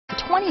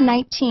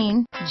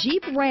2019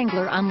 Jeep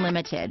Wrangler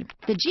Unlimited.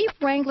 The Jeep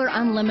Wrangler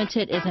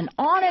Unlimited is an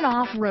on and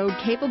off-road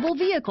capable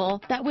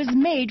vehicle that was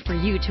made for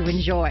you to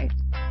enjoy.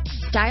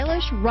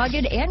 Stylish,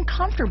 rugged, and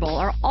comfortable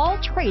are all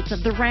traits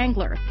of the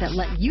Wrangler that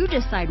let you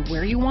decide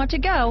where you want to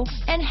go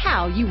and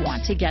how you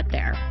want to get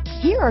there.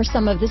 Here are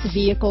some of this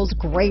vehicle's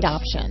great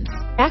options: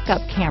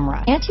 backup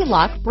camera,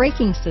 anti-lock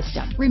braking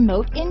system,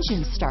 remote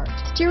engine start,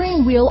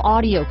 steering wheel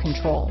audio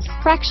controls,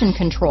 traction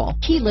control,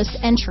 keyless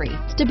entry,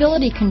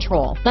 stability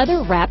control,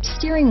 leather-wrapped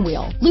steering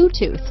wheel,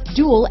 Bluetooth,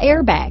 dual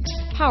airbags,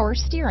 power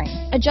steering,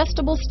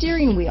 adjustable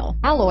steering wheel,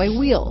 alloy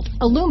wheels,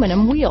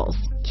 aluminum wheels,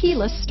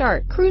 keyless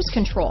start, cruise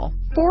control,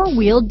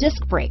 four-wheel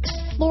disc brakes,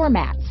 floor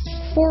mats,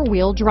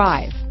 four-wheel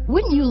drive.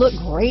 Wouldn't you look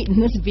great in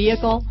this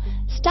vehicle?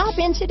 Stop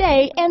in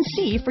today and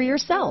see for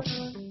yourself.